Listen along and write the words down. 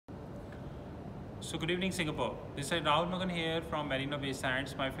So good evening Singapore. This is Rahul Magan here from Marina Bay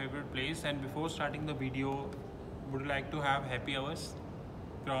Sands, my favorite place. And before starting the video, would you like to have happy hours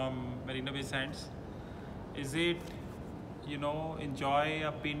from Marina Bay Sands? Is it, enjoy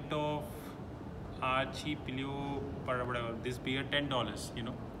a pint of cheap Pilio or whatever, this beer, $10,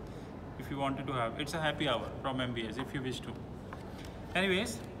 if you wanted to have. It's a happy hour from MBS if you wish to.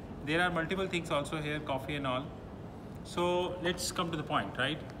 Anyways, there are multiple things also here, coffee and all. So let's come to the point,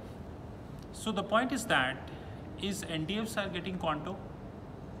 right? So the point is that, is NDFs are getting Quanto?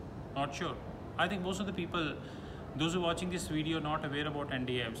 Not sure. I think most of the people, those who are watching this video, are not aware about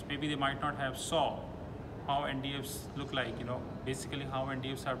NDFs. Maybe they might not have saw how NDFs look like, basically how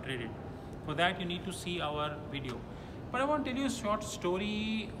NDFs are traded. For that, you need to see our video. But I want to tell you a short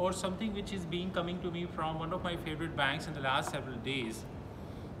story or something which is coming to me from one of my favorite banks in the last several days.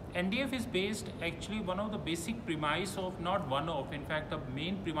 NDF is based, actually one of the basic premise of, not one of, in fact the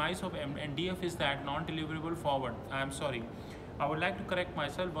main premise of NDF is that non-deliverable forward. I would like to correct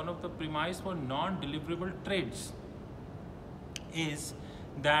myself. One of the premise for non-deliverable trades is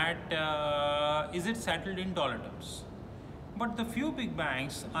that is it settled in dollar terms. But the few big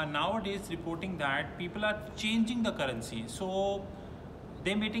banks are nowadays reporting that people are changing the currency. So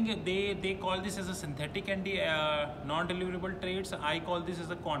they call this as a synthetic and non-deliverable trades. I call this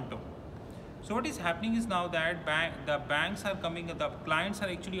as a Quanto. So what is happening is now that the banks are coming, the clients are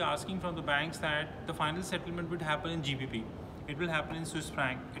actually asking from the banks that the final settlement would happen in GBP. It will happen in Swiss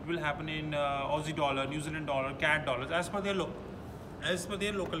franc. It will happen in Aussie dollar, New Zealand dollar, CAD dollars, as per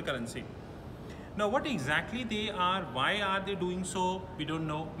their local currency. Now what exactly they are, why are they doing so, we don't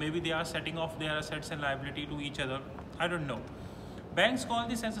know. Maybe they are setting off their assets and liability to each other. I don't know. Banks call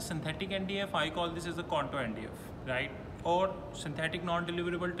this as a synthetic NDF, I call this as a Quanto NDF, right? Or synthetic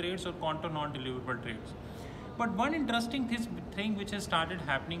non-deliverable trades or Quanto non-deliverable trades. But one interesting thing which has started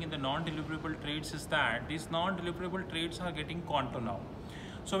happening in the non-deliverable trades is that these non-deliverable trades are getting Quanto now.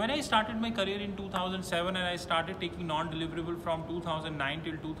 So when I started my career in 2007 and I started taking non-deliverable from 2009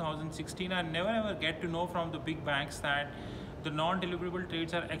 till 2016, I never ever get to know from the big banks that the non-deliverable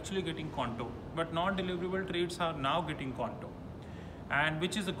trades are actually getting Quanto. But non-deliverable trades are now getting Quanto. And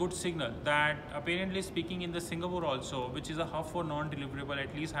which is a good signal that apparently speaking in the Singapore also, which is a hub for non-deliverable,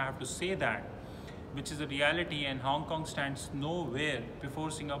 at least I have to say that, which is a reality, and Hong Kong stands nowhere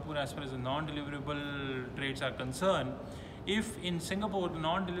before Singapore as far as the non-deliverable trades are concerned. If in Singapore the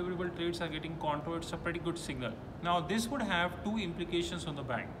non-deliverable trades are getting Quanto, it's a pretty good signal. Now this would have two implications on the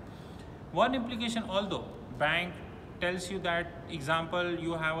bank. One implication, although bank tells you that, example,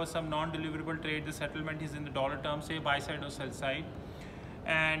 you have some non-deliverable trade, the settlement is in the dollar terms, say buy side or sell side,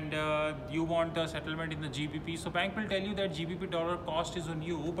 and you want the settlement in the GBP. So bank will tell you that GBP dollar cost is on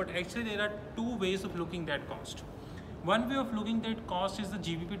you, but actually there are two ways of looking at cost. One way of looking at cost is the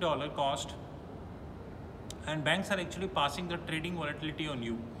GBP dollar cost, and banks are actually passing the trading volatility on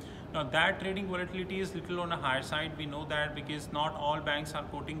you. Now that trading volatility is little on a higher side. We know that because not all banks are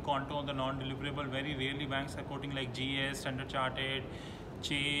quoting Quanto on the non-deliverable. Very rarely banks are quoting like GS, Standard Chartered,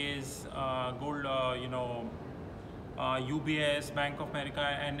 Chase, Gold, UBS, Bank of America,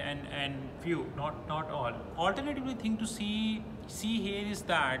 and few, not all. Alternatively, thing to see here is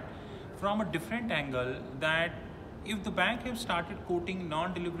that from a different angle, that if the bank have started quoting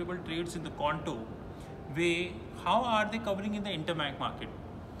non-deliverable trades in the Quanto way, how are they covering in the interbank market?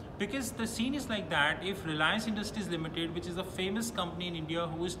 Because the scene is like that, if Reliance Industries Limited, which is a famous company in India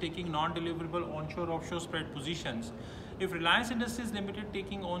who is taking non-deliverable onshore-offshore spread positions, if Reliance Industries Limited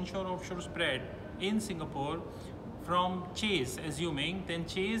taking onshore-offshore spread in Singapore from Chase, assuming, then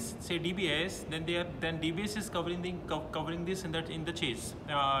Chase, say DBS, then DBS is covering this in the Chase.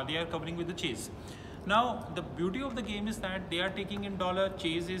 They are covering with the Chase. Now the beauty of the game is that they are taking in dollar,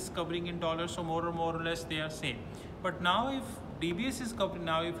 Chase is covering in dollar, so more or less they are same. But now if DBS is covering,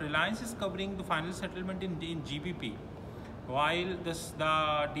 now if Reliance is covering the final settlement in GBP, while the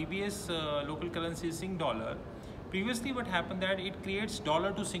DBS local currency is Sing dollar, previously what happened that it creates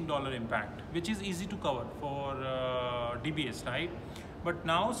dollar to Sing dollar impact, which is easy to cover for DBS, right? But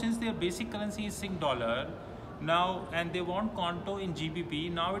now since their basic currency is Sing dollar, now and they want Quanto in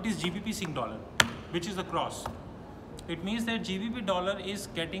GBP, now it is GBP Sing dollar, which is a cross. It means that GBP dollar is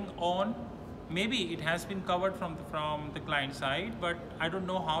getting on. Maybe it has been covered from the client side, but I don't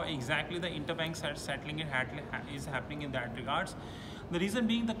know how exactly the interbank settling it is happening in that regards. The reason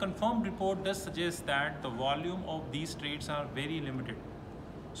being, the confirmed report does suggest that the volume of these trades are very limited.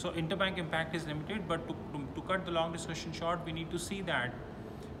 So interbank impact is limited, but to cut the long discussion short, we need to see that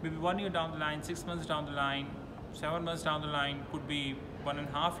maybe 1 year down the line, 6 months down the line, 7 months down the line, could be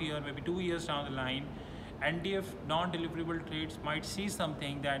 1.5 years, maybe 2 years down the line, NDF non-deliverable trades might see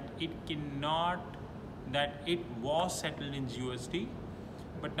something that it cannot that it was settled in USD,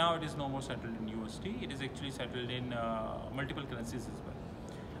 but now it is no more settled in USD. It is actually settled in multiple currencies as well.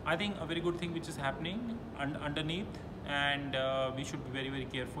 I think a very good thing which is happening underneath, and we should be very, very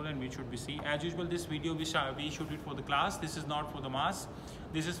careful, and we should be see. As usual, this video we shoot it for the class. This is not for the mass.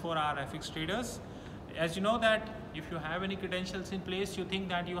 This is for our FX traders. As you know that if you have any credentials in place, you think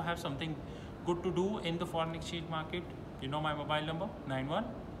that you have something good to do in the foreign exchange market, you know my mobile number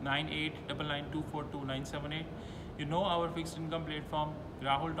 919899242978. You know our fixed income platform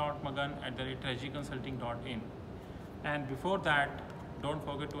rahul.magan@treasuryconsulting.in. And before that, don't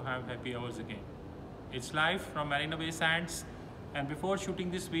forget to have happy hours again. It's live from Marina Bay Sands, and before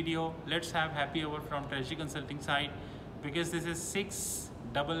shooting this video, let's have happy hour from Treasury Consulting side, because this is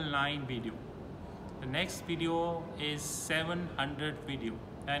 699 video. The next video is 700 video,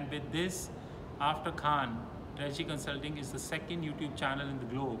 and with this, after Khan, Treasury Consulting is the second YouTube channel in the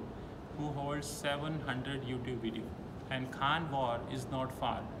globe who holds 700 YouTube video, and Khan war is not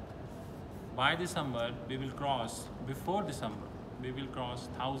far. By December, we will cross, before December, we will cross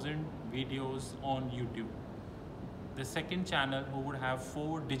 1,000 videos on YouTube. The second channel who would have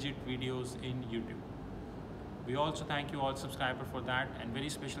 4-digit videos in YouTube. We also thank you all subscribers for that, and very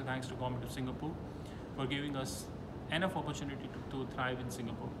special thanks to Government of Singapore for giving us enough opportunity to thrive in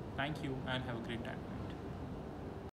Singapore. Thank you and have a great time.